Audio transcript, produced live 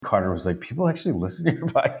Carter was like, people actually listen to your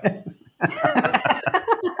podcast?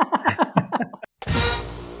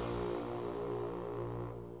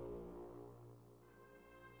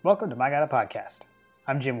 Welcome to My God Podcast.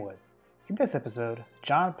 I'm Jim Wood. In this episode,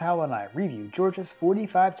 John Powell and I review Georgia's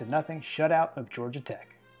 45-0 shutout of Georgia Tech.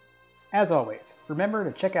 As always, remember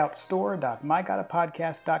to check out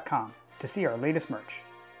store.mygodapodcast.com to see our latest merch.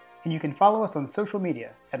 And you can follow us on social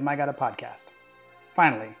media at My God Podcast.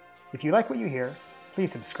 Finally, if you like what you hear, please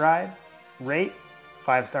subscribe, rate,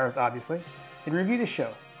 5 stars obviously, and review the show.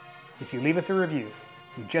 If you leave us a review,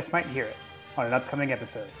 you just might hear it on an upcoming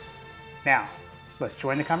episode. Now, let's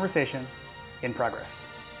join the conversation in progress.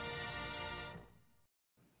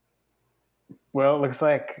 Well, it looks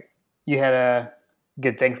like you had a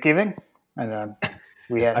good Thanksgiving. And I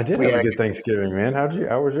did have a good Thanksgiving, man.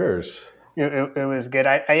 How was yours? It was good.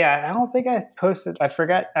 I don't think I posted. I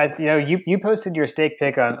forgot. You posted your steak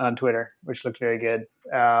pic on Twitter, which looked very good.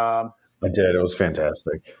 I did. It was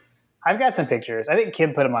fantastic. I've got some pictures. I think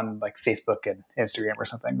Kim put them on like Facebook and Instagram or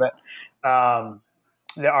something. But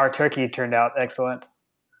our turkey turned out excellent.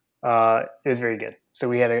 It was very good. So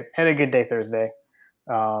we had a good day Thursday,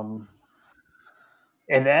 and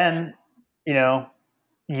then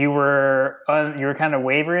you were kind of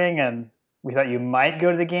wavering, and we thought you might go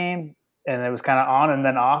to the game. And it was kind of on and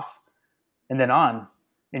then off and then on,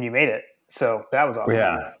 and you made it. So that was awesome.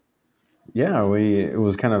 Yeah. It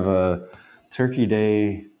was kind of a turkey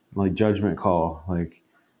day, like judgment call. Like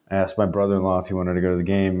I asked my brother-in-law if he wanted to go to the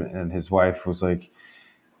game, and his wife was like,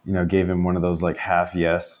 gave him one of those like half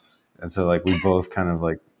yes. And so like we both kind of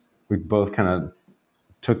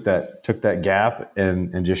took that gap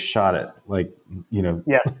and just shot it like,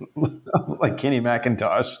 yes, like Kenny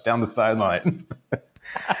McIntosh down the sideline.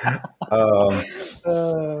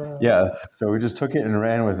 So we just took it and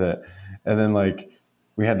ran with it, and then like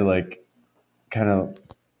we had to like kind of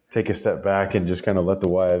take a step back and just kind of let the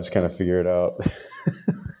wives kind of figure it out.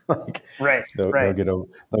 Like they'll get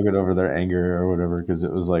over their anger or whatever, because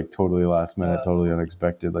it was like totally last minute, totally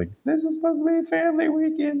unexpected. Like, this is supposed to be a family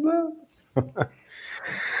weekend.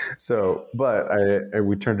 So, but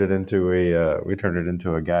we turned it into a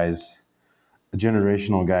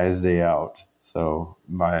generational guys day out. So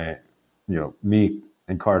me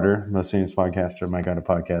and Carter, most famous podcaster, My God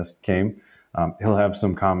Podcast, came. He'll have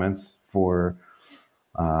some comments for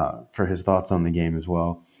his thoughts on the game as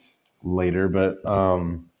well later. But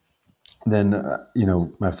then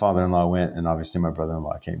my father-in-law went, and obviously my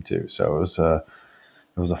brother-in-law came too. So it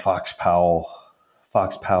was a Fox Powell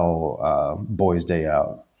boys' day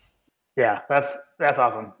out. Yeah, that's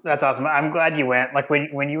awesome. That's awesome. I'm glad you went. Like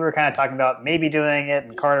when you were kind of talking about maybe doing it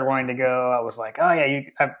and Carter wanting to go, I was like, oh yeah,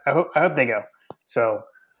 I hope they go. So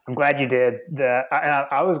I'm glad you did.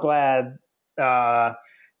 I was glad to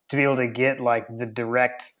be able to get like the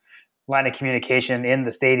direct line of communication in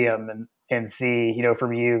the stadium and see,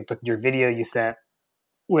 from you, your video you sent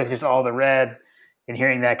with just all the red and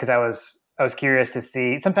hearing that, because I was curious to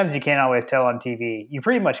see. Sometimes you can't always tell on TV. You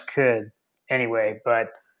pretty much could anyway, but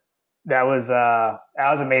that was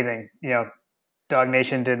amazing. Dog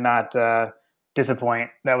Nation did not disappoint.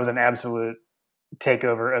 That was an absolute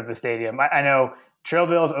takeover of the stadium. I know Trail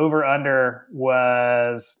Bill's over under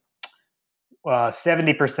was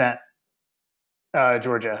 70%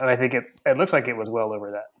 Georgia, and I think it looks like it was well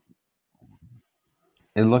over that.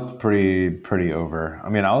 It looked pretty over. I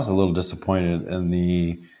mean, I was a little disappointed in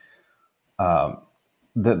that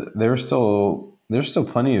there's still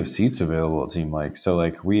plenty of seats available, it seemed like. So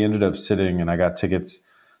like we ended up sitting, and I got tickets,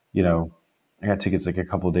 like a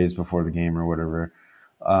couple of days before the game or whatever.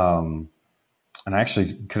 And I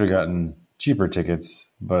actually could have gotten cheaper tickets,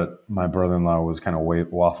 but my brother-in-law was kind of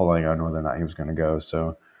waffling on whether or not he was going to go.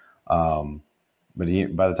 So, but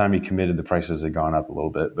by the time he committed, the prices had gone up a little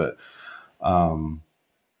bit. But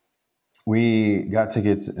we got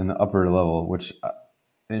tickets in the upper level, which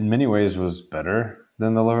in many ways was better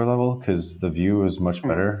than the lower level, because the view was much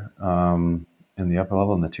better in the upper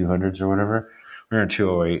level, in the 200s or whatever. We were in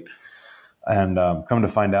 208. And come to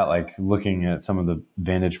find out, like looking at some of the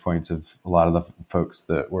vantage points of a lot of the folks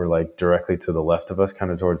that were like directly to the left of us,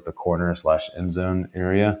 kind of towards the corner / end zone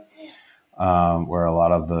area, where a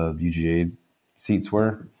lot of the UGA seats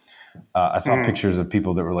were. I saw pictures of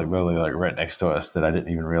people that were like literally like right next to us that I didn't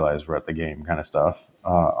even realize were at the game, kind of stuff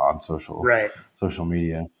on social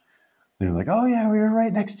media. They were like, "Oh yeah, we were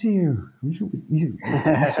right next to you. You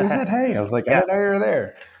said hey." I was like, "I didn't know you were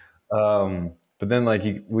there." But then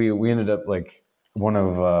like we ended up like one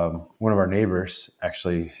of our neighbors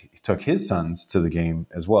actually took his sons to the game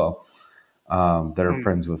as well, that are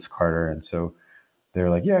friends with Carter, and so they were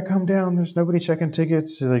like, yeah, come down. There's nobody checking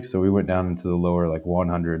tickets. Like, so we went down into the lower like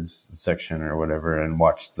 100s section or whatever and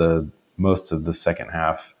watched the most of the second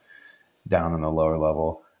half down in the lower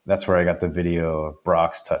level. That's where I got the video of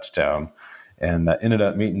Brock's touchdown, and ended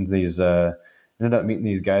up meeting these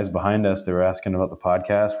guys behind us. They were asking about the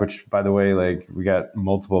podcast, which, by the way, like we got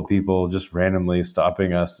multiple people just randomly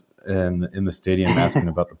stopping us in the stadium asking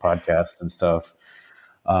about the podcast and stuff.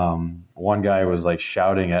 One guy was like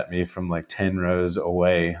shouting at me from like 10 rows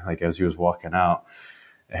away, like as he was walking out.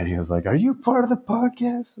 And he was like, "Are you part of the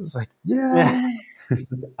podcast?" I was like, "Yeah."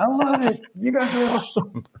 I love it. You guys are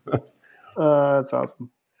awesome. That's awesome.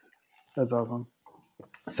 That's awesome.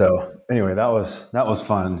 So anyway, that was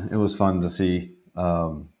fun. It was fun to see.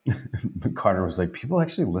 Carter was like, "People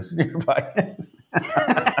actually listen to your podcast."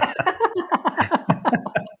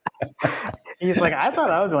 He's like, I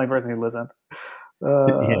thought I was the only person who listened.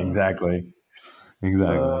 Yeah, exactly.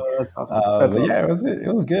 That's awesome. That's awesome. Yeah,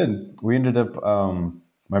 it was good. We ended up.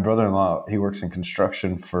 My brother-in-law, he works in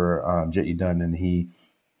construction for J.E. Dunn, and he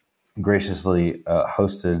graciously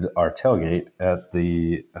hosted our tailgate at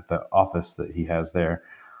the office that he has there,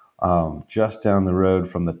 just down the road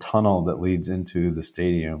from the tunnel that leads into the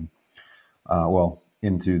stadium.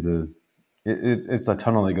 Into the it's a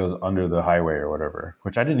tunnel that goes under the highway or whatever,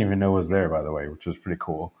 which I didn't even know was there, by the way, which was pretty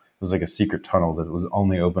cool. It was like a secret tunnel that was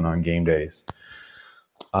only open on game days,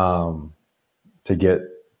 to get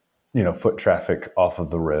foot traffic off of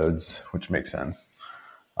the roads, which makes sense.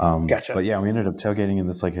 Gotcha. But yeah, we ended up tailgating in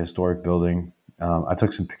this like historic building. I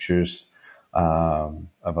took some pictures of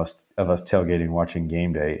us tailgating, watching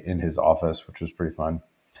game day in his office, which was pretty fun.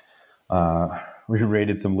 We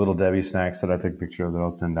raided some Little Debbie snacks that I took a picture of that I'll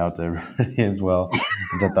send out to everybody as well. I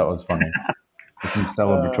thought that was funny. Some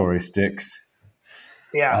celebratory sticks.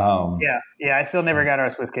 Yeah, yeah. I still never got our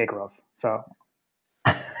Swiss cake rolls, so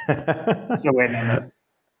still waiting on those.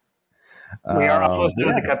 We are almost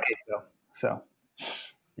done with the cupcakes, though. So,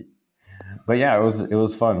 but yeah, it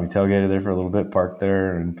was fun. We tailgated there for a little bit, parked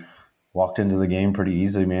there, and walked into the game pretty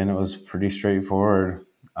easily. Man, it was pretty straightforward.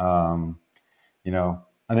 I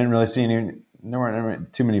didn't really see there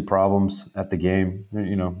weren't too many problems at the game.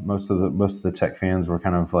 Most of the Tech fans were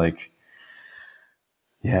kind of like,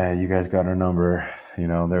 "Yeah, you guys got our number." There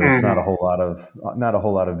was not a whole lot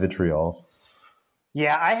of vitriol.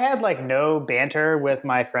 Yeah, I had like no banter with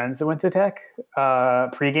my friends that went to Tech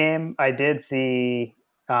pregame. I did see.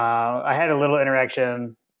 I had a little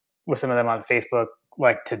interaction with some of them on Facebook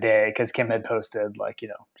like today because Kim had posted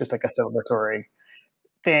just like a celebratory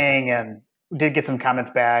thing and did get some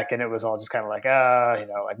comments back, and it was all just kind of like,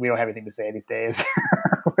 like we don't have anything to say these days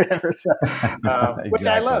or whatever. So, Exactly. Which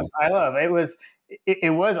I love. It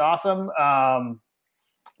was awesome.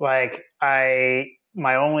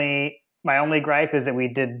 My only gripe is that we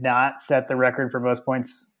did not set the record for most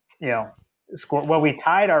points. Score. Well, we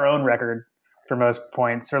tied our own record for most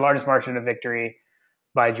points for largest margin of victory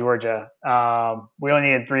by Georgia. We only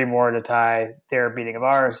needed 3 more to tie their beating of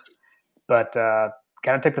ours, but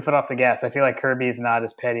kind of took the foot off the gas. I feel like Kirby's not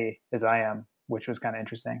as petty as I am, which was kind of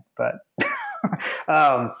interesting. But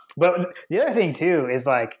but the other thing too is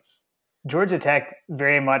like Georgia Tech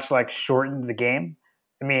very much like shortened the game.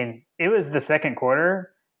 I mean, it was the second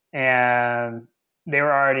quarter and they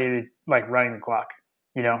were already like running the clock,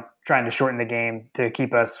 trying to shorten the game to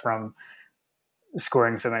keep us from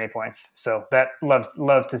scoring so many points. So that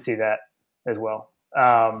love to see that as well.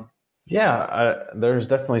 There's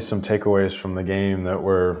definitely some takeaways from the game that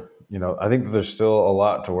were, I think that there's still a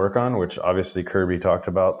lot to work on, which obviously Kirby talked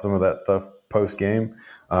about some of that stuff post game,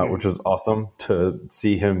 which was awesome to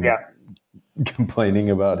see him complaining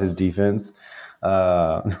about his defense.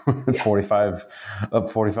 45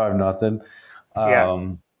 nothing.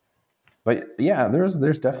 But yeah,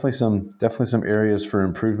 there's definitely some areas for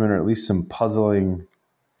improvement, or at least some puzzling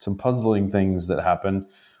things that happened.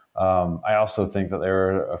 I also think that there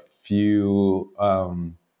are a few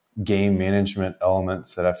game management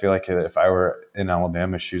elements that I feel like if I were in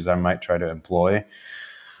Alabama's shoes, I might try to employ.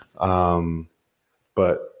 But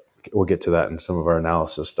we'll get to that in some of our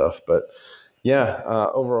analysis stuff. But yeah,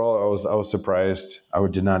 overall, I was surprised. I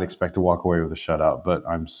did not expect to walk away with a shutout, but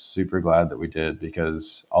I'm super glad that we did,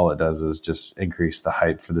 because all it does is just increase the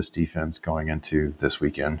hype for this defense going into this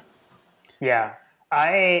weekend. Yeah.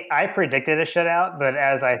 I predicted a shutout, but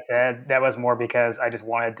as I said, that was more because I just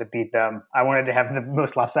wanted to beat them. I wanted to have the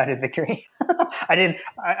most lopsided victory. I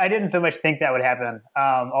didn't so much think that would happen.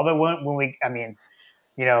 Although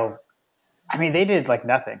they did like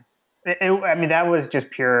nothing. That was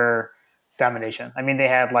just pure domination. I mean, they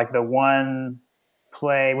had like the one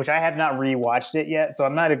play, which I have not rewatched it yet, so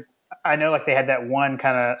I'm not. I know like they had that one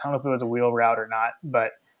kind of, I don't know if it was a wheel route or not,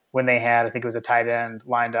 but when they had, I think it was a tight end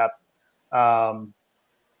lined up on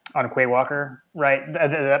Quay Walker, right?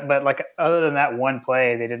 But like other than that one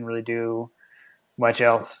play, they didn't really do much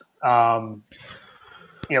else. We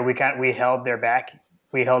held their back.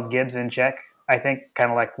 We held Gibbs in check. I think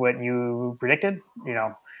kind of like what you predicted.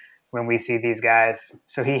 When we see these guys,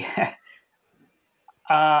 so he, he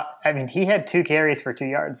had 2 carries for 2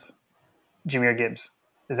 yards. Jahmyr Gibbs,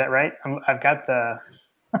 is that right? I've got the.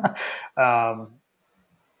 Am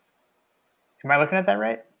I looking at that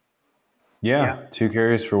right? Yeah, 2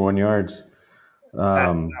 carries for 1 yards.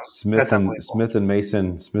 Smith and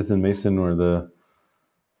Mason were the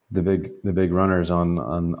big runners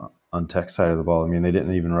on Tech's side of the ball. I mean, they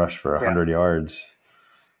didn't even rush for 100 yards.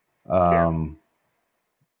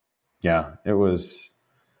 Yeah, it was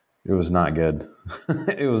not good.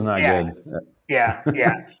 It was not good. Yeah.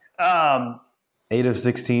 8 of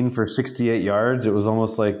 16 for 68 yards. It was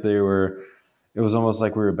almost like we were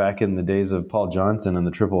back in the days of Paul Johnson and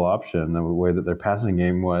the triple option, the way that their passing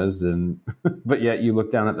game was. But yet you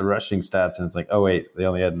look down at the rushing stats and it's like, oh wait, they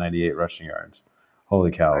only had 98 rushing yards. Holy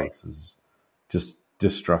cow! Right. This is just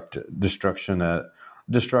destruction of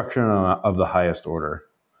the highest order.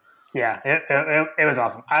 Yeah, it was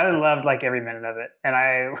awesome. I loved like every minute of it, and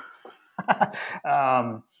I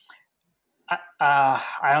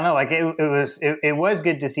don't know, like it was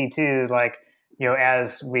good to see too. Like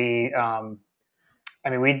as we,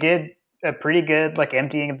 we did a pretty good like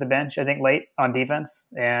emptying of the bench, I think, late on defense,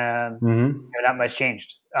 and not much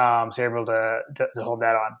changed. So you're able to hold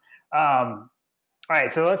that on. All right,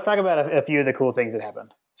 so let's talk about a few of the cool things that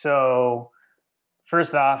happened. So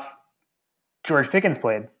first off, George Pickens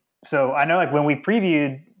played. So I know like when we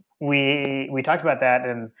previewed, we talked about that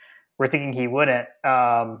and we're thinking he wouldn't.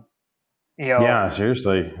 Yeah,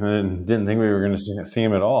 seriously. I didn't think we were going to see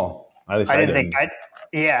him at all. I didn't think.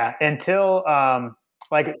 Until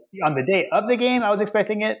like on the day of the game, I was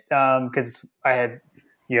expecting it because I had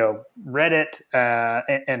read it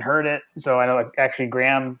and heard it. So I know like actually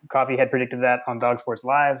Graham Coffey had predicted that on Dog Sports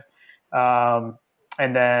Live, and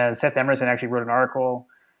then Seth Emerson actually wrote an article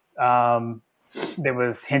that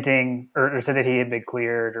was hinting or said that he had been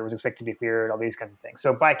cleared or was expected to be cleared, all these kinds of things.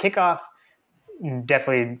 So by kickoff,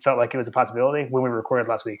 definitely felt like it was a possibility. When we recorded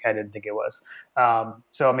last week, I didn't think it was.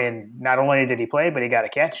 So I mean, not only did he play, but he got a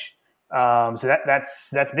catch. So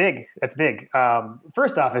that's big. That's big.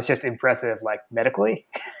 First off, it's just impressive, like medically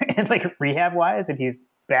and like rehab wise, and he's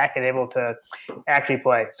back and able to actually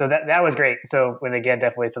play. So that was great. So when again,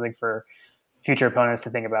 definitely something for future opponents to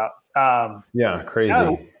think about. Yeah, crazy.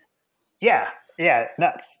 So, yeah,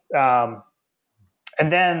 nuts.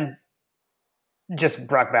 And then just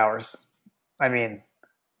Brock Bowers. I mean,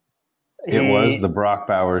 it was the Brock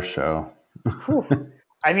Bowers show.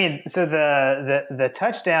 I mean, so the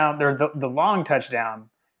touchdown, or the long touchdown,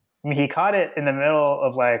 I mean, he caught it in the middle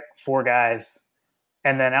of like 4 guys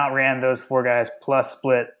and then outran those 4 guys plus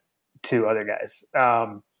split 2 other guys.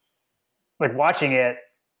 Like watching it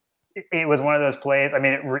was one of those plays. I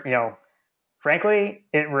mean, frankly,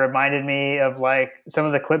 it reminded me of like some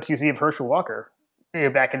of the clips you see of Herschel Walker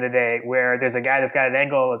back in the day, where there's a guy that's got an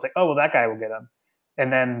angle. It's like, oh, well, that guy will get him.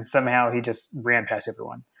 And then somehow he just ran past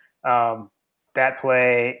everyone. That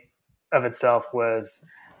play of itself was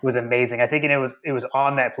amazing. I think it was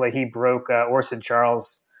on that play he broke Orson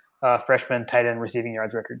Charles' freshman tight end receiving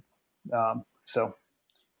yards record.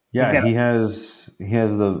 Yeah, he has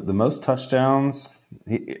the most touchdowns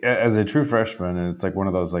as a true freshman, and it's like one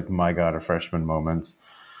of those like, my God, a freshman moments.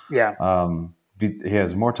 Yeah. He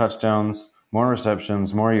has more touchdowns, more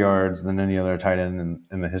receptions, more yards than any other tight end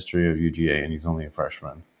in the history of UGA, and he's only a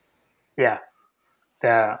freshman. Yeah.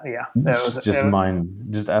 Just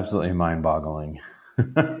absolutely mind-boggling.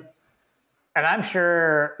 And I'm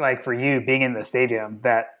sure, like for you being in the stadium,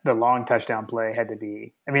 that the long touchdown play had to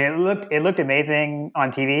be. I mean, it looked amazing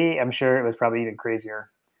on TV. I'm sure it was probably even crazier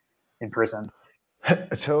in person.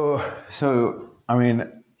 So I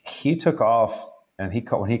mean, he took off, and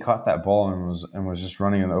when he caught that ball and was just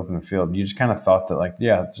running in the open field, you just kind of thought that, like,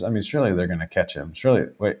 yeah, I mean, surely they're going to catch him. Surely,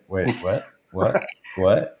 wait, what? What?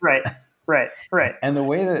 Right. And the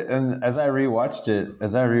way that, and as I rewatched it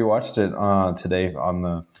today on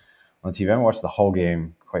TV, I haven't watched the whole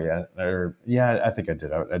game quite yet. I think I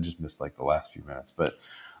did. I just missed like the last few minutes, but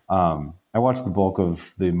I watched the bulk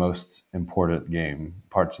of the most important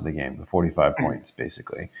parts of the game, the 45 points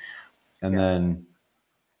basically, and then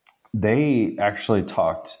they actually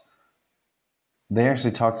talked. they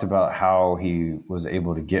actually talked about how he was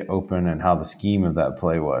able to get open and how the scheme of that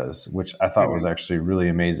play was, which I thought was Mhm. actually really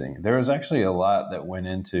amazing. There was actually a lot that went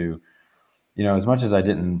into, as much as I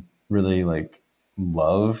didn't really like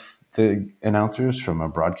love the announcers from a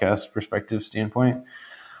broadcast perspective standpoint,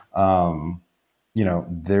 um,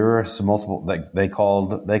 there were some multiple, like they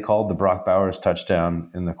called the Brock Bowers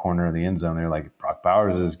touchdown in the corner of the end zone. They're like, Brock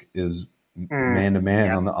Bowers is Mm, man to man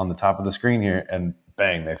yeah, on the top of the screen here, and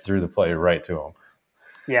bang, they threw the play right to him.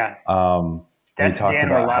 yeah. They That's talked Dan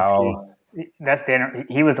about Orlovsky. how That's Dan.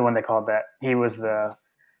 He was the one that called that. He was the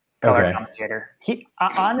color okay, commentator. He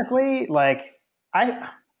honestly, like, I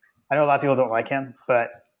know a lot of people don't like him,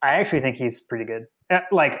 but I actually think he's pretty good.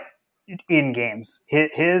 Like in games,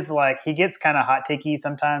 his like he gets kind of hot takey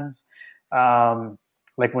sometimes.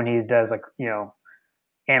 Like when he does like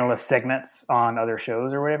analyst segments on other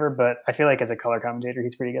shows or whatever. But I feel like as a color commentator,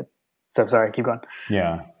 he's pretty good. So sorry, keep going.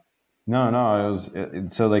 yeah, no,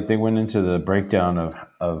 so like they went into the breakdown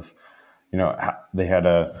of they had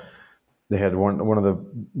one of the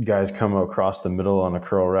guys come across the middle on a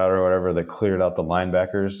curl route or whatever that cleared out the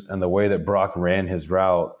linebackers, and the way that Brock ran his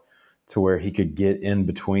route to where he could get in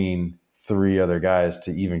between three other guys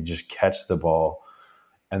to even just catch the ball,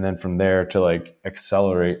 and then from there to like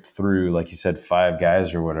accelerate through, like you said, five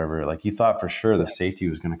guys or whatever. Like you thought for sure the safety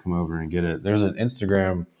was going to come over and get it. There's an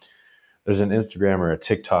Instagram or a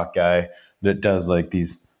TikTok guy that does like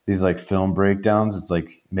these like film breakdowns. It's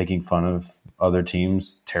like making fun of other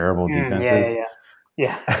teams' terrible Yeah, defenses.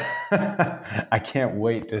 yeah, yeah. I can't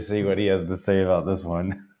wait to see what he has to say about this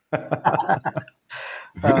one.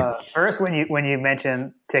 First, when you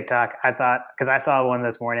mentioned TikTok, I thought because I saw one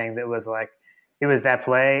this morning that was like it was that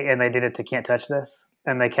play, and they did it to "Can't Touch This,"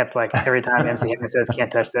 and they kept like every time MC Hammer says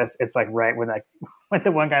 "Can't touch this," it's like right when like when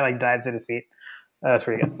the one guy like dives at his feet. That's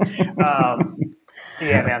pretty good.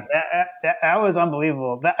 Yeah, man, that was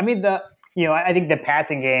unbelievable. I mean, I think the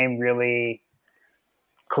passing game really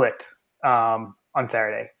clicked on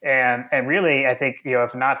Saturday, and really, I think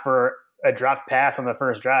if not for a dropped pass on the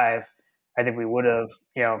first drive, I think we would have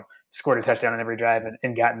scored a touchdown on every drive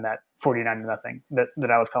and gotten that 49-0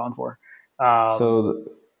 that I was calling for. Um, so,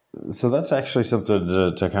 so that's actually something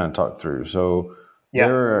to kind of talk through. So yeah,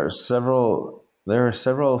 there are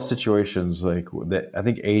several situations like that. I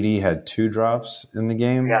think AD had two drops in the yeah,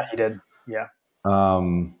 game. he did. Yeah,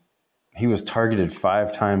 He was targeted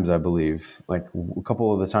five times, I believe. Like a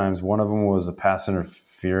couple of the times, one of them was a pass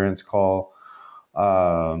interference call.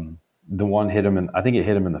 The one hit him, and I think it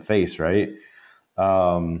hit him in the face, right?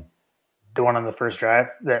 Um, the one on the first drive.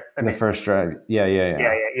 That I the mean, first drive, yeah, yeah, yeah,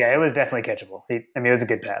 yeah, yeah, yeah. It was definitely catchable. I mean, it was a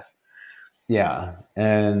good pass. yeah.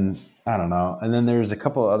 And I don't know. And then there's a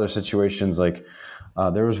couple of other situations. Like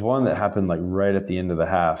there was one that happened like right at the end of the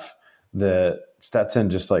half that Stetson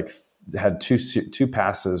just like had two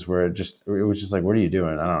passes where it was just like, what are you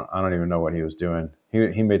doing? I don't even know what he was doing.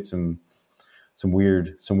 He made some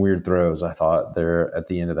weird throws, I thought, there at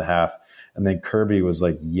the end of the half. And then Kirby was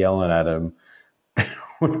like yelling at him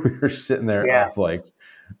when we were sitting there Yeah, up, like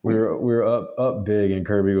we were up big, and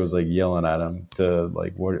Kirby was like yelling at him to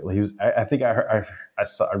like what he was. I think I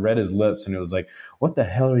read his lips, and it was like, "What the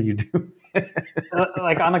hell are you doing?"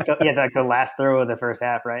 like on like the last throw of the first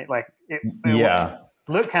half, right? Like it Yeah.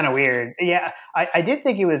 looked kind of weird. Yeah, I did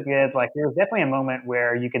think it was good. Like there was definitely a moment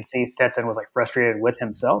where you could see Stetson was like frustrated with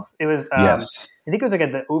himself. It was Yes. I think it was like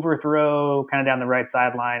at the overthrow kind of down the right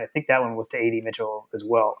sideline. I think that one was to AD Mitchell as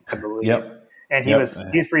well, I believe. Yep. And he Yep. was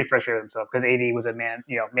pretty frustrated with himself because AD was a man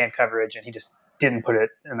coverage and he just didn't put it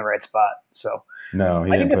in the right spot. So No,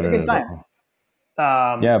 he I think didn't that's put a it good at sign.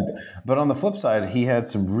 all. Um, Yeah, but on the flip side, he had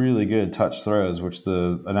some really good touch throws, which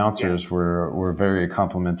the yeah, announcers were very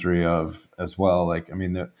complimentary of as well. Like, I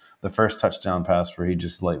mean, the first touchdown pass where he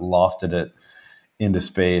just like lofted it into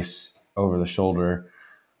space over the shoulder.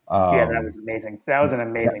 yeah, that was Um, amazing. That was an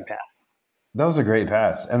amazing that, pass. that was a great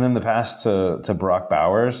pass, and then the pass to Brock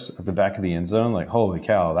Bowers at the back of the end zone, like holy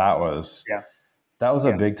cow, Yeah, that was a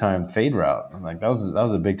yeah, big time fade route. Like that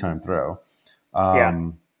was a big time throw. yeah,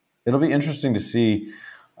 Um, it'll be interesting to see.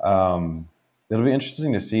 Um, it'll be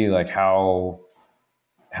interesting to see like how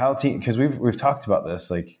team, because we've talked about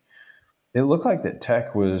this. Like it looked like that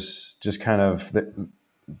Tech was just kind of.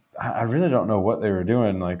 I really don't know what they were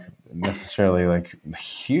doing, like necessarily like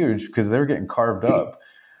huge, because they were getting carved up.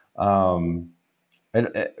 Um,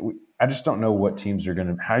 I just don't know what teams are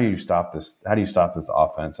going to. How do you stop this? How do you stop this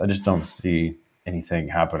offense? I just don't see anything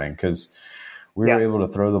happening because we were yeah. able to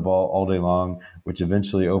throw the ball all day long, which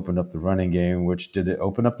eventually opened up the running game. Which did it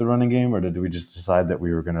open up the running game, or did we just decide that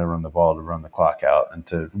we were going to run the ball to run the clock out and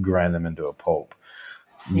to grind them into a pulp?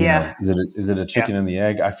 Yeah, Is it a yeah. chicken and the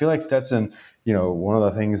egg? I feel like Stetson. one of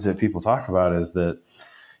the things that people talk about is that,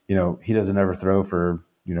 he doesn't ever throw for,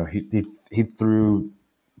 he threw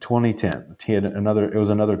 20 attempts. It was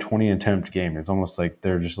another 20 attempt game. It's almost like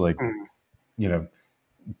they're just like, Mm.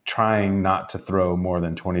 trying not to throw more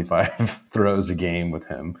than 25 throws a game with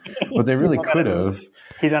him, but they really could have.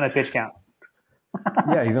 He's on a pitch count.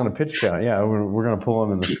 Yeah, he's on a pitch count. Yeah, we're going to pull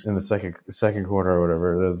him in the second quarter or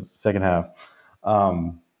whatever, the second half.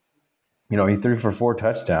 He threw for 4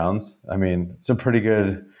 touchdowns. I mean, it's a pretty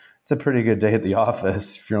good day at the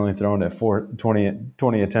office if you're only throwing at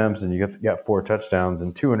 20 attempts and you got 4 touchdowns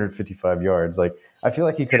and 255 yards. Like, I feel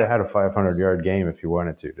like he could have had a 500-yard game if he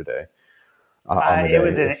wanted to today.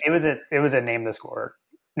 It was a name the score.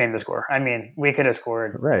 I mean, we could have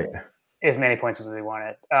scored right as many points as we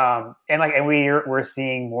wanted. And we're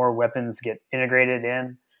seeing more weapons get integrated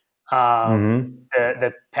in.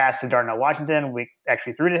 The pass to Darnell Washington, we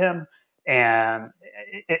actually threw to him, and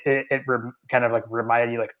it kind of like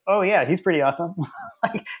reminded you, like, oh yeah, he's pretty awesome,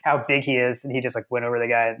 like how big he is, and he just like went over the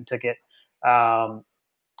guy and took it. I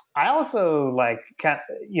also like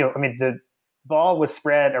the ball was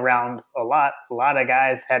spread around a lot. A lot of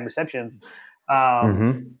guys had receptions.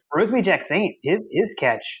 Rosemary-Jack Saint, his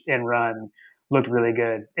catch and run looked really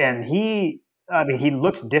good, and he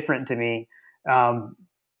looked different to me.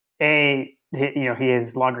 He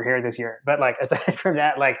has longer hair this year, but like aside from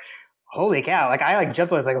that, like, holy cow! Like, I like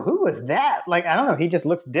jumped. I was like, who was that? Like, I don't know. He just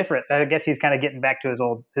looks different. I guess he's kind of getting back to his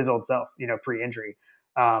old self, pre-injury.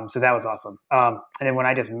 So that was awesome. And then when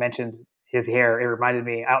I just mentioned his hair, it reminded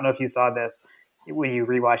me. I don't know if you saw this when you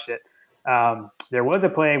rewatched it. There was a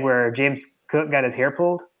play where James Cook got his hair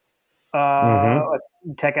pulled.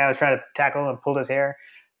 Tech guy was trying to tackle and pulled his hair.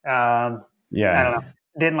 I don't know.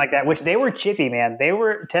 Didn't like that. Which they were chippy, man. They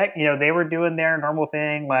were Tech. They were doing their normal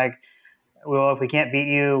thing, like, well, if we can't beat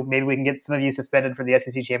you, maybe we can get some of you suspended for the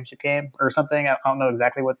SEC championship game or something. I don't know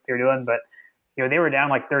exactly what they were doing, but they were down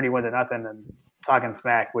like 31-0 and talking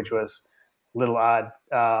smack, which was a little odd.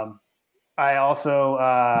 I also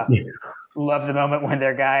love the moment when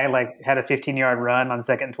their guy like had a 15-yard run on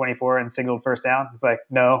 2nd and 24 and singled first down. It's like,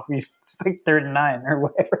 no, it's like 3rd and 9 or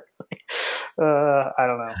whatever. I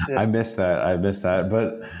don't know. I missed that.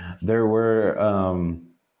 But there were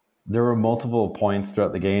multiple points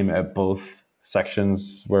throughout the game at both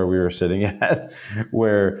sections where we were sitting at,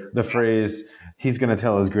 where the phrase, he's going to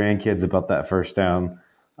tell his grandkids about that first down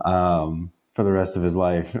for the rest of his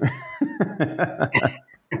life.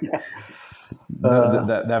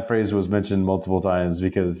 That phrase was mentioned multiple times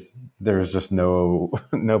because there was just no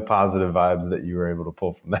positive vibes that you were able to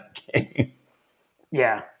pull from that game.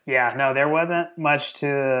 Yeah. No, there wasn't much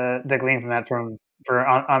to glean from that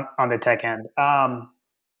on the Tech end.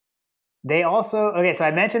 They also so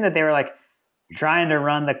I mentioned that they were like trying to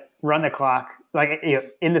run the clock, like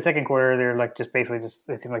in the second quarter. They're like just basically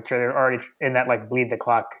they seem like they're already in that like bleed the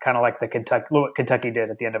clock, kind of like what Kentucky did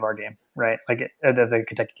at the end of our game, right? Like the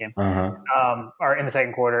Kentucky game, or in the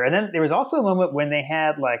second quarter. And then there was also a moment when they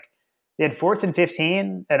had 4th and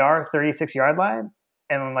 15 at our 36-yard line,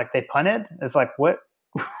 and like they punted. It's like, what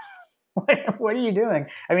are you doing?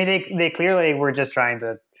 I mean, they clearly were just trying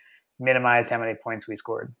to minimize how many points we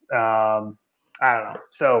scored. I don't know.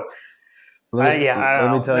 So, let me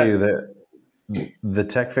tell you that the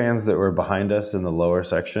Tech fans that were behind us in the lower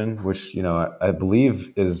section, which I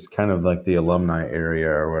believe is kind of like the alumni area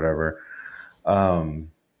or whatever,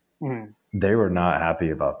 they were not happy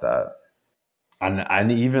about that.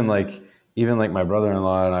 And even my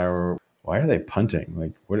brother-in-law and I were, why are they punting?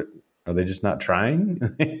 Like, what are they just not trying?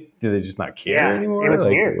 Do they just not care anymore? It was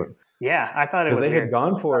weird. Yeah, I thought it was because they had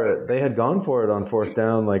gone for it. They had gone for it on 4th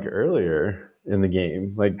down earlier in the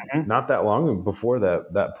game, not that long before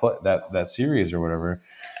that series or whatever,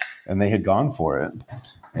 and they had gone for it,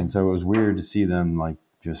 and so it was weird to see them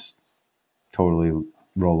just totally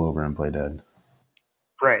roll over and play dead.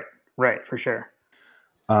 Right, for sure.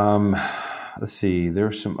 Let's see.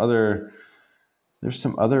 There's some other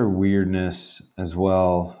weirdness as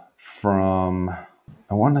well from,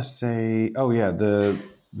 I want to say,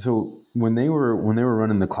 so when they were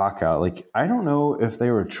running the clock out, I don't know if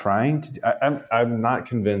they were trying to. I'm not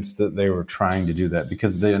convinced that they were trying to do that,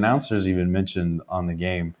 because the announcers even mentioned on the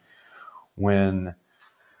game when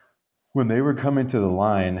they were coming to the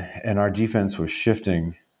line and our defense was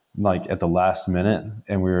shifting at the last minute,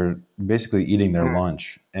 and we were basically eating their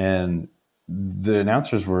lunch, and the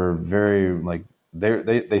announcers were very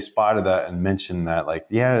they spotted that and mentioned that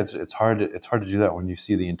it's hard to do that when you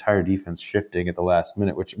see the entire defense shifting at the last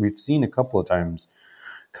minute, which we've seen a couple of times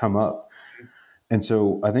come up. And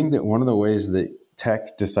so I think that one of the ways that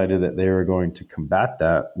Tech decided that they were going to combat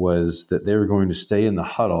that was that they were going to stay in the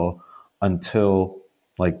huddle until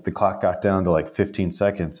like the clock got down to like 15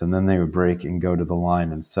 seconds, and then they would break and go to the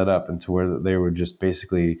line and set up into where they would just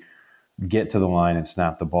basically get to the line and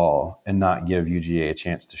snap the ball and not give UGA a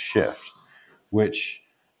chance to shift, which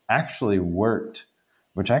actually worked.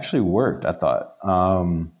 I thought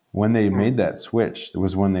when they made that switch, it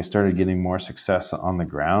was when they started getting more success on the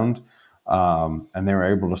ground, and they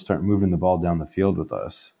were able to start moving the ball down the field with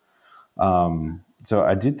us. So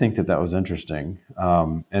I did think that was interesting.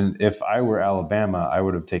 And if I were Alabama, I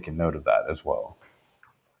would have taken note of that as well.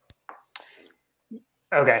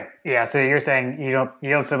 Okay. Yeah. So you're saying you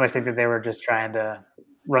don't so much think that they were just trying to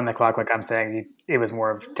run the clock, like I'm saying. It was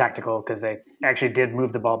more of tactical because they actually did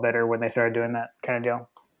move the ball better when they started doing that kind of deal.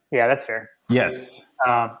 Yeah, that's fair. Yes.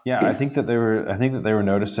 Yeah, I think that they were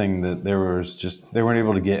noticing that they weren't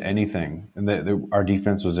able to get anything, and that our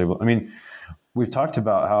defense was able. I mean, we've talked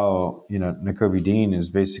about how Nakobe Dean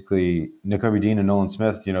and Nolan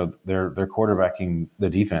Smith. They're quarterbacking the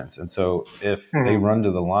defense, and so if they run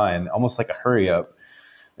to the line, almost like a hurry up,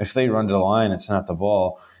 if they run to the line and snap the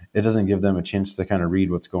ball, it doesn't give them a chance to kind of read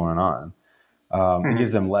what's going on. It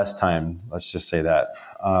gives them less time. Let's just say that,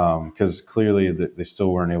 because clearly they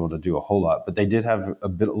still weren't able to do a whole lot, but they did have a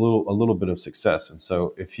little bit of success. And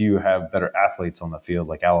so, if you have better athletes on the field,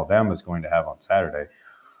 like Alabama is going to have on Saturday,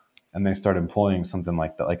 and they start employing something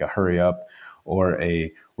like that, like a hurry up or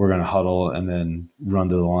we're going to huddle and then run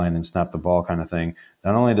to the line and snap the ball kind of thing.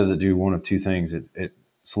 Not only does it do one of two things, it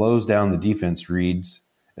slows down the defense reads.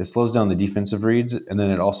 It slows down the defensive reads, and then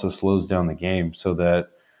it also slows down the game so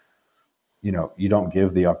that you don't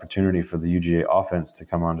give the opportunity for the UGA offense to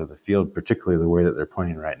come onto the field, particularly the way that they're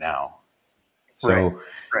playing right now. So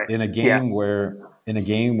right. in a game where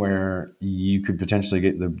you could potentially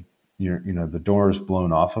get the doors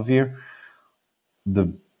blown off of you,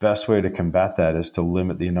 the best way to combat that is to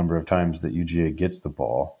limit the number of times that UGA gets the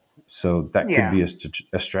ball. So that could be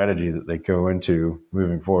a strategy that they go into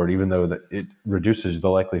moving forward, even though that it reduces the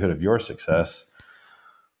likelihood of your success.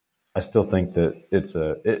 I still think that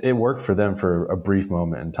it worked for them for a brief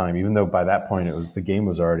moment in time, even though by that point the game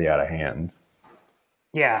was already out of hand.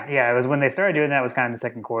 Yeah. It was when they started doing that. It was kind of the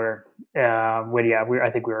second quarter. I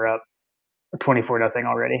think we were up 24-0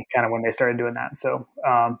 already, kind of when they started doing that. So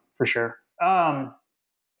for sure. I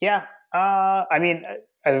mean,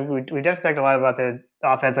 we definitely talked a lot about the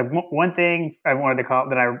offense. Like one thing I wanted to call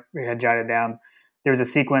that I had jotted down. There was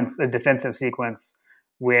a defensive sequence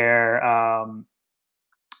where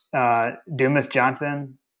Dumas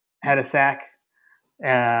Johnson had a sack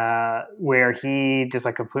where he just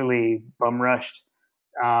like completely bum rushed.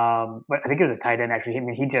 But I think it was a tight end actually. I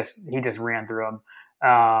mean, he just ran through him.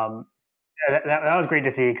 That was great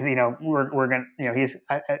to see because we're gonna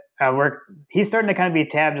he's starting to kind of be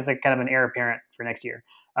tabbed as like kind of an heir apparent for next year.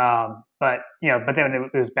 But then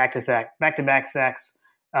it was back to back sacks.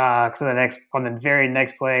 So on the very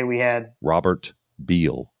next play we had Robert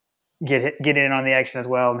Beal get in on the action as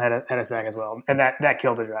well and had a sack as well, and that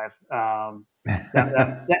killed the drive.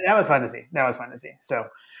 That was fun to see. So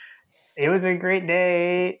it was a great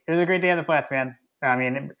day. It was a great day on the flats, man. I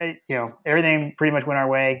mean, everything pretty much went our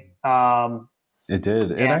way. It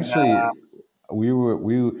did. It actually,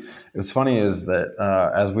 it's funny is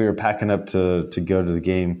that as we were packing up to go to the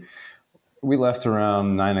game, we left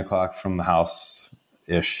around 9:00 from the house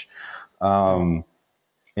ish. And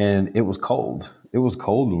it was cold. It was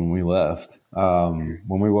cold when we left. When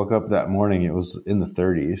we woke up that morning, it was in the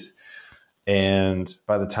 30s. And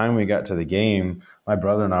by the time we got to the game, my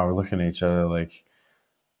brother and I were looking at each other like,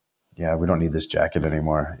 yeah, we don't need this jacket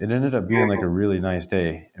anymore. It ended up being like a really nice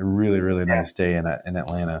day, a really, really nice day in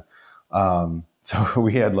Atlanta. So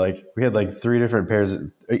we had like three different pairs.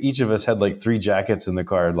 Each of us had like three jackets in the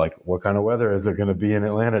car. Like, what kind of weather is it going to be in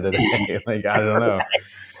Atlanta today? Like, I don't know.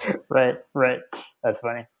 Right. That's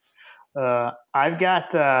funny. I've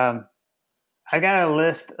got a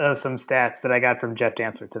list of some stats that I got from Jeff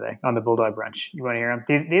Dantzler today on the Bulldog Brunch. You want to hear them?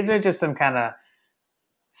 These are just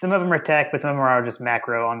some of them are tech, but some of them are just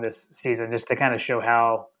macro on this season, just to kind of show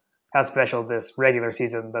how special this regular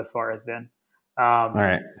season thus far has been. All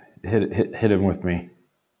right, hit him with me.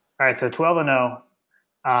 All right, so 12-0,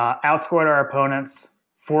 outscored our opponents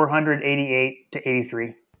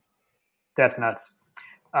 488-83. That's nuts.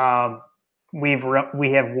 We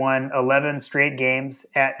have won 11 straight games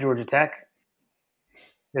at Georgia Tech.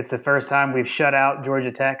 It's the first time we've shut out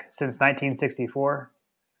Georgia Tech since 1964.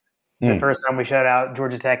 It's the first time we shut out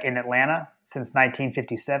Georgia Tech in Atlanta since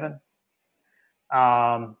 1957.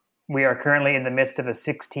 We are currently in the midst of a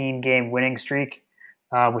 16-game winning streak,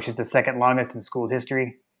 which is the second longest in school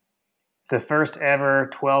history. It's the first ever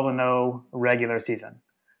 12-0 regular season.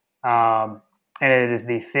 And it is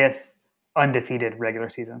the fifth undefeated regular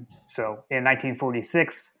season. So in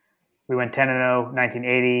 1946, we went 10-0.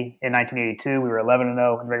 1980, in 1982, we were 11-0 in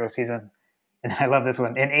the regular season. And I love this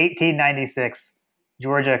one. In 1896,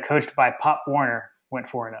 Georgia, coached by Pop Warner, went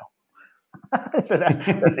 4-0. So that's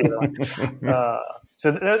the other one.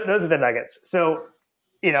 So those are the Nuggets. So,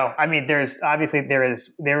 I mean, there's obviously there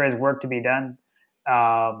is work to be done,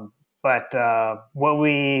 but what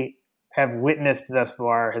we have witnessed thus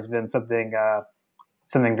far has been something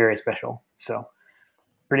very special. So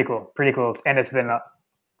pretty cool, and it's been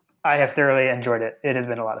I have thoroughly enjoyed it. It has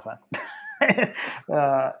been a lot of fun.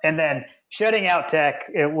 And then shutting out Tech,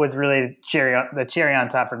 it was really the cherry on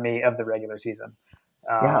top for me of the regular season.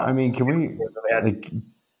 Yeah, I mean, can we like?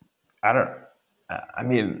 I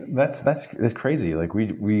mean, that's crazy. Like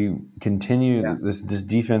we continue. Yeah. This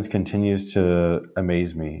defense continues to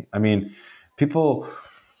amaze me. I mean, people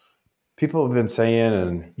have been saying,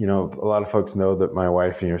 and a lot of folks know that my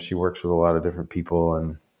wife, she works with a lot of different people,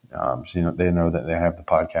 and they know that they have the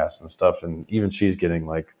podcast and stuff, and even she's getting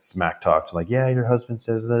like smack talked, like, yeah, your husband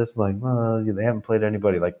says this, like, well, they haven't played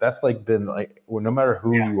anybody. Like that's like been like, well, no matter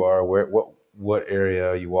who you are, what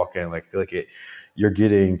area you walk in, like, I feel like you're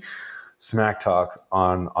getting smack talk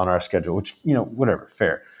on our schedule, which, whatever,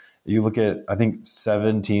 fair. You look at, I think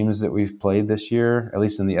 7 teams that we've played this year, at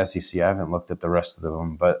least in the SEC. I haven't looked at the rest of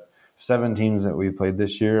them, but 7 teams that we played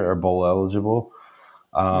this year are bowl eligible.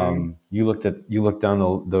 You look down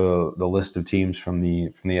the list of teams from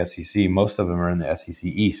the SEC. Most of them are in the SEC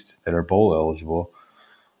East that are bowl eligible.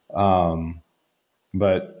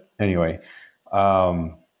 But anyway,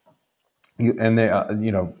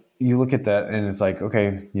 you look at that and it's like,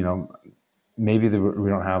 okay, maybe we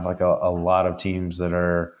don't have like a lot of teams that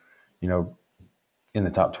are, in the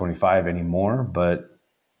top 25 anymore, but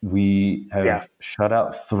we have shut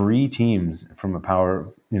out 3 teams from a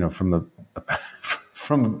power,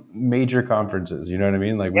 from major conferences. You know what I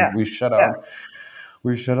mean? Like we've shut out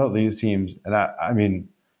these teams. And I mean,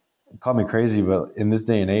 call me crazy, but in this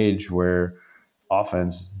day and age where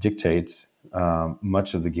offense dictates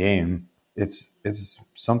much of the game, it's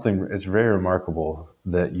very remarkable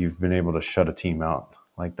that you've been able to shut a team out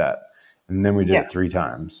like that. And then we did it 3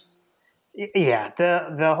 times. Yeah,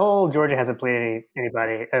 the whole Georgia hasn't played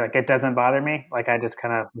anybody, like, it doesn't bother me. Like, I just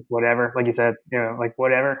kind of whatever, like you said, like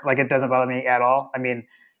whatever, like it doesn't bother me at all. I mean,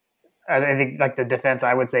 I think like the defense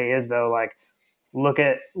I would say is, though, like, look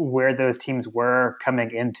at where those teams were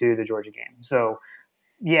coming into the Georgia game. So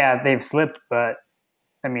yeah, they've slipped, but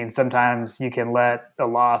I mean, sometimes you can let a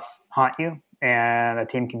loss haunt you, and a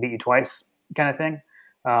team can beat you twice, kind of thing.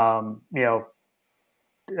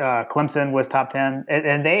 Clemson was top 10,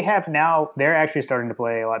 and they're actually starting to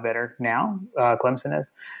play a lot better now. Clemson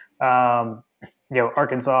is.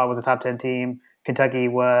 Arkansas was a top 10 team. Kentucky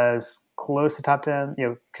was close to top 10.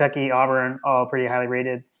 Kentucky, Auburn, all pretty highly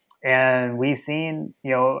rated. And we've seen,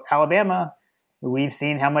 Alabama, we've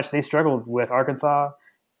seen how much they struggled with Arkansas.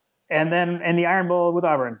 And then in the Iron Bowl with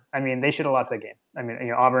Auburn, I mean, they should have lost that game. I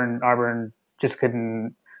mean, Auburn just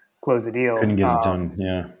couldn't close the deal. Couldn't get it done,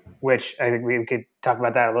 yeah. Which I think we could talk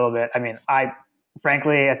about that a little bit. I mean, I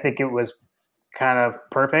think it was kind of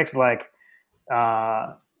perfect. Like,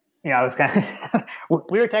 I was kind of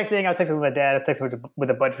we were texting. I was texting with my dad. I was texting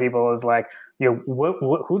with a bunch of people. It was like, who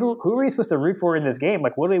are we supposed to root for in this game?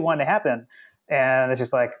 Like, what do we want to happen? And it's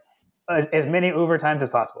just like as many overtimes as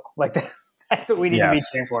possible. Like that's what we need to be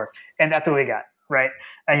cheering for, and that's what we got. Right.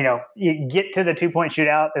 And, you get to the 2-point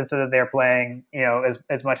shootout, and so that they're playing,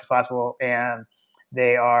 as much as possible, and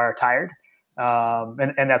they are tired.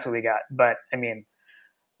 And that's what we got. But I mean,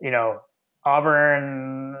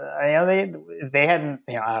 Auburn, they hadn't,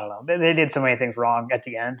 I don't know, they did so many things wrong at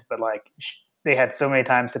the end, but like they had so many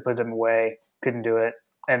times to put them away, couldn't do it.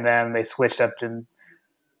 And then they switched up to,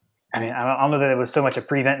 I mean, I don't know that it was so much a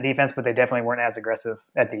prevent defense, but they definitely weren't as aggressive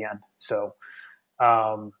at the end. So,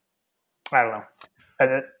 I don't know.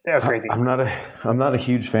 That was crazy. I'm not a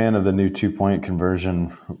huge fan of the new 2-point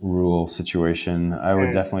conversion rule situation. I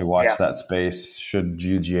would definitely watch that space should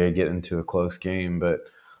UGA get into a close game. But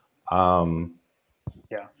one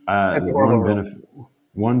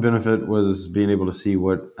benefit was being able to see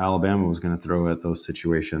what Alabama was going to throw at those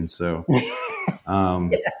situations. So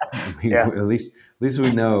at least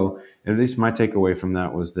we know. At least my takeaway from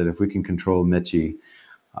that was that if we can control Mitchie,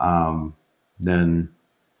 then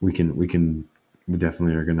we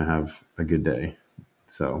definitely are going to have a good day.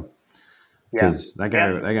 So, because that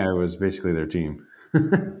guy was basically their team.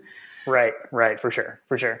 Right, for sure.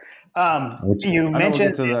 You mentioned we'll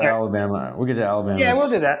get to Alabama. We'll get to Alabama. Yeah, we'll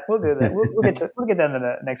do that. We'll get that in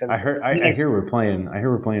the next episode. I hear we're playing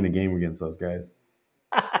a game against those guys.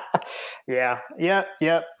 Yeah. Yep.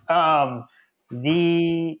 Yep.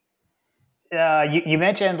 The you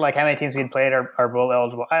mentioned like how many teams we had played are bowl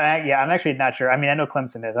eligible. Yeah, I'm actually not sure. I mean, I know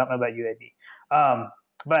Clemson is. I don't know about UAB.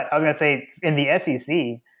 But I was going to say in the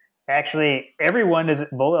SEC, actually everyone is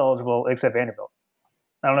bowl eligible except Vanderbilt.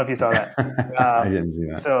 I don't know if you saw that. I didn't see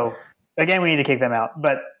that. So again, we need to kick them out.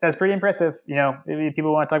 But that's pretty impressive. You know, if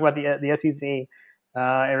people want to talk about the SEC,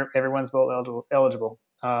 everyone's bowl eligible.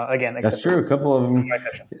 Again, that's true. A couple of them,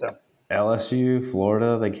 exceptions. So LSU,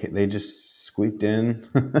 Florida, they just squeaked in.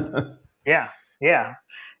 yeah.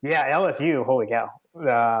 LSU, holy cow!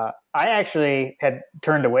 I actually had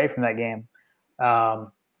turned away from that game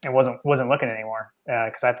and wasn't looking anymore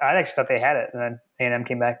because I actually thought they had it, and then A&M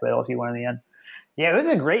came back, but LSU won in the end. Yeah, it was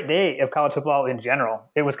a great day of college football in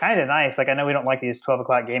general. It was kind of nice. Like, I know we don't like these 12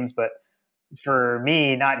 o'clock games, but for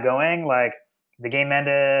me, not going, like, the game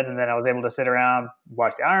ended, and then I was able to sit around,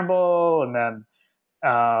 watch the Iron Bowl, and then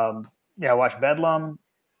watch Bedlam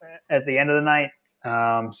at the end of the night.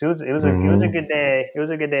 So it was a good day. It was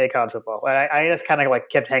a good day of college football. I just kind of like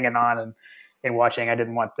kept hanging on and watching. I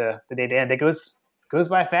didn't want the day to end. It goes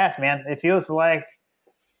by fast, man. It feels like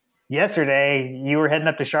yesterday you were heading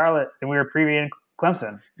up to Charlotte and we were previewing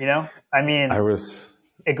Clemson. You know, I mean,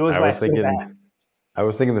 it goes by so fast. I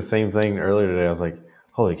was thinking the same thing earlier today. I was like,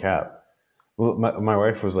 "Holy crap!" Well, my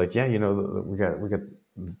wife was like, "Yeah, you know, we got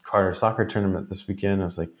the Carter soccer tournament this weekend." I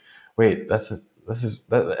was like, "Wait, this is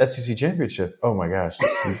the SEC championship. Oh my gosh,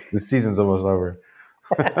 the season's almost over."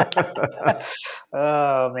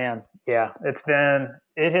 Oh man, yeah,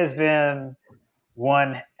 it has been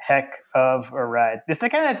one heck of a ride. It's the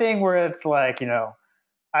kind of thing where it's like, you know,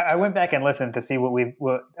 I went back and listened to see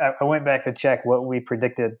I went back to check what we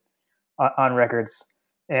predicted on records,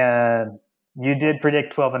 and you did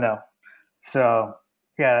predict 12-0. So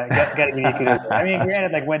yeah, got to give you kudos. I mean,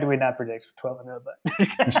 granted, like when did we not predict 12-0? But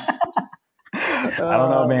I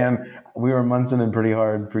don't know, man. We were munching pretty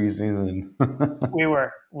hard preseason. we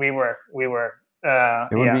were.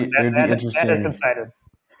 It would be interesting. That has subsided.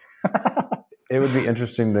 It would be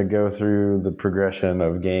interesting to go through the progression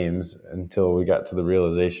of games until we got to the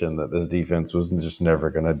realization that this defense was just never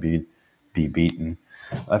going to be beaten.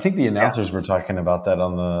 I think the announcers were talking about that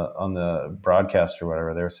on the broadcast or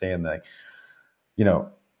whatever. They were saying that, you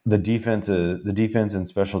know, the defense and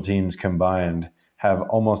special teams combined have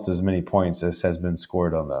almost as many points as has been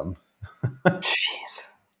scored on them.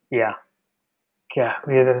 Jeez. Yeah.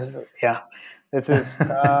 This is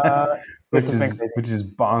which is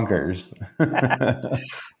bonkers.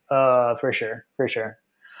 For sure.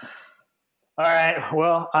 All right.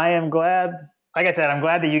 Well, I am glad. Like I said, I'm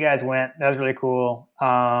glad that you guys went. That was really cool.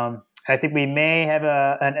 I think we may have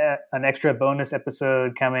an extra bonus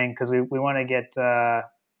episode coming because we want to get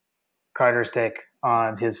Carter's take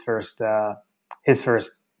on his first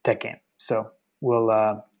tech game. So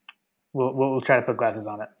we'll try to put glasses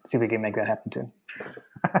on it. See if we can make that happen too.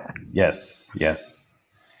 Yes.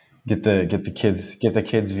 Get the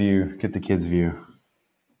kids view.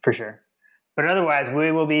 For sure. But otherwise,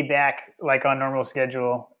 we will be back like on normal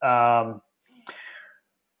schedule to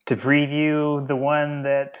preview the one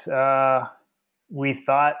that we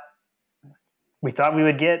thought we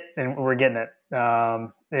would get, and we're getting it.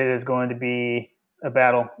 It is going to be a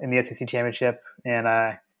battle in the SEC championship, and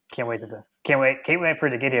I can't wait for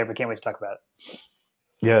it to get here, but can't wait to talk about it.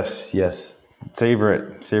 Yes. Savor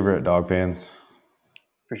it, dog fans.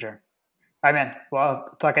 For sure. All right, man. Well,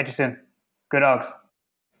 I'll talk at you soon. Go Dogs.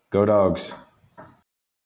 Go Dogs.